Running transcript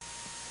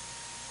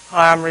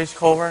Hi, I'm Reese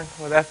Colburn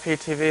with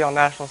FPTV on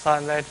National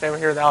Sign Day. Today we're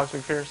here with Alex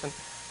McPherson.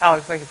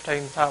 Alex, thank you for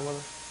taking the time with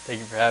us. Thank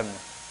you for having me.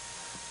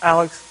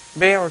 Alex,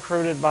 being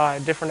recruited by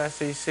different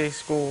SEC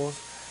schools,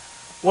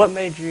 what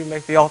made you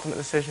make the ultimate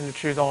decision to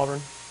choose Auburn?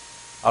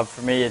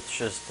 For me, it's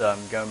just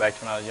going back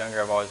to when I was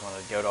younger. I've always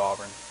wanted to go to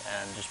Auburn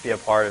and just be a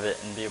part of it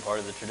and be a part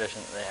of the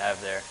tradition that they have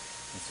there.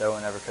 And so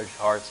whenever Coach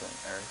Harsin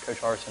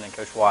and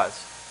Coach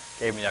Watts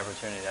gave me the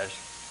opportunity, I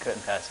just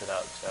couldn't pass it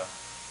up. So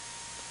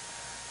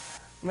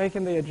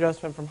Making the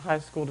adjustment from high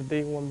school to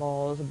D1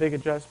 ball is a big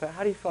adjustment.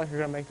 How do you feel like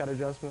you're going to make that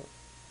adjustment?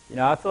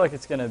 I feel like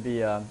it's going to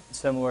be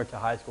similar to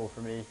high school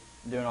for me,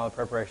 doing all the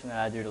preparation that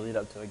I do to lead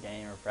up to a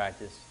game or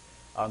practice.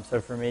 So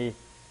for me,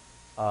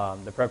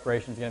 the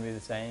preparation is going to be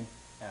the same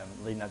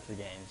leading up to the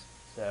games.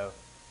 So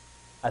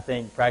I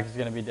think practice is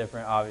going to be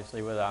different,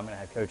 obviously, whether I'm going to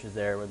have coaches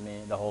there with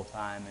me the whole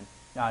time and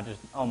not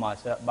just by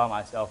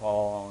myself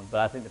all alone.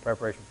 But I think the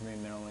preparation for me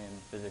mentally and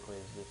physically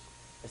is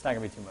it's not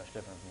going to be too much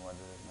different from what it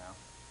is now.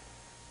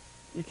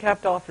 You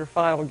capped off your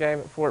final game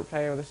at Fort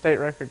Payne with a state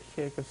record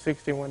kick of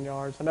 61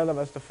 yards. I know that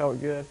must have felt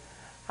good.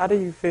 How do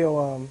you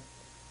feel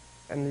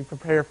and you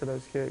prepare for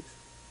those kicks?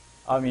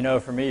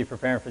 For me,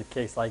 preparing for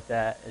kicks like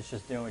that, it's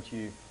just doing what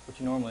you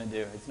normally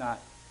do. It's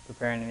not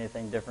preparing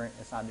anything different.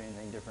 It's not doing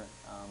anything different.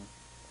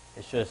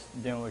 It's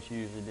just doing what you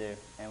usually do.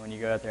 And when you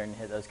go out there and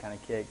hit those kind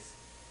of kicks,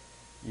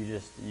 you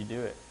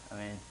do it.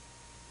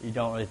 You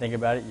don't really think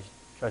about it. You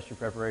trust your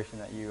preparation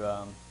that you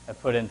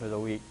have put in for the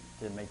week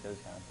to make those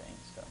kind of things.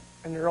 So.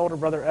 And your older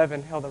brother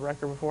Evan held the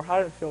record before. How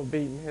did it feel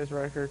beating his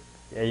record?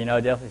 Yeah, it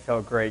definitely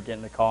felt great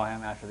getting to call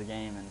him after the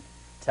game and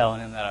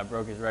telling him that I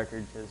broke his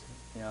record because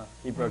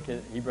he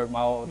broke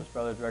my oldest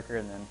brother's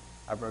record and then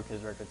I broke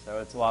his record. So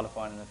it's a lot of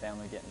fun in the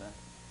family getting to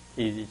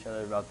tease each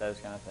other about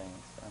those kind of things.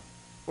 So.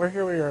 We're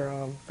here with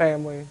your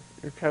family,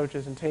 your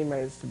coaches, and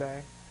teammates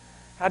today.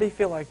 How do you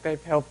feel like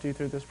they've helped you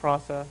through this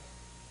process?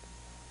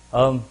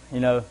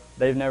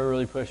 They've never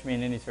really pushed me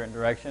in any certain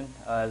direction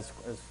as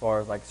far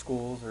as like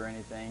schools or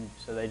anything.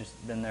 So they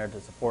just been there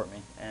to support me.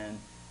 And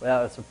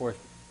without that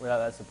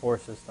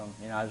support system,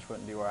 I just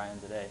wouldn't be where I am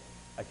today.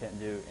 I couldn't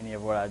do any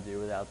of what I do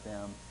without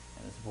them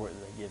and the support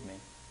that they give me.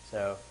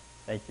 So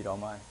thank you to all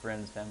my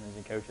friends, families,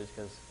 and coaches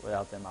because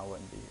without them I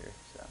wouldn't be here.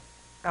 So.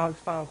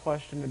 Alex, final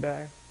question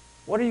today.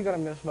 What are you going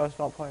to miss most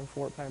about playing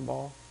Fort Payne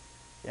ball?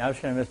 I'm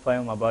just going to miss playing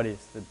with my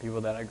buddies, the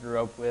people that I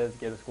grew up with,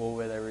 go to school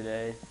with every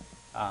day.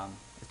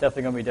 It's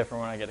definitely going to be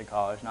different when I get to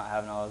college, not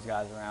having all those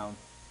guys around.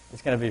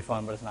 It's going to be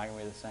fun, but it's not going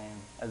to be the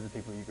same as the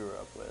people you grew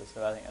up with.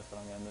 So I think that's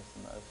what I'm going to miss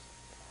the most.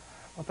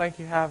 Well, thank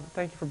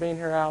you for being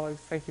here,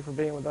 Alex. Thank you for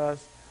being with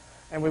us.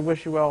 And we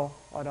wish you well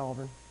at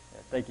Auburn.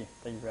 Yeah, thank you.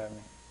 Thank you for having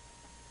me.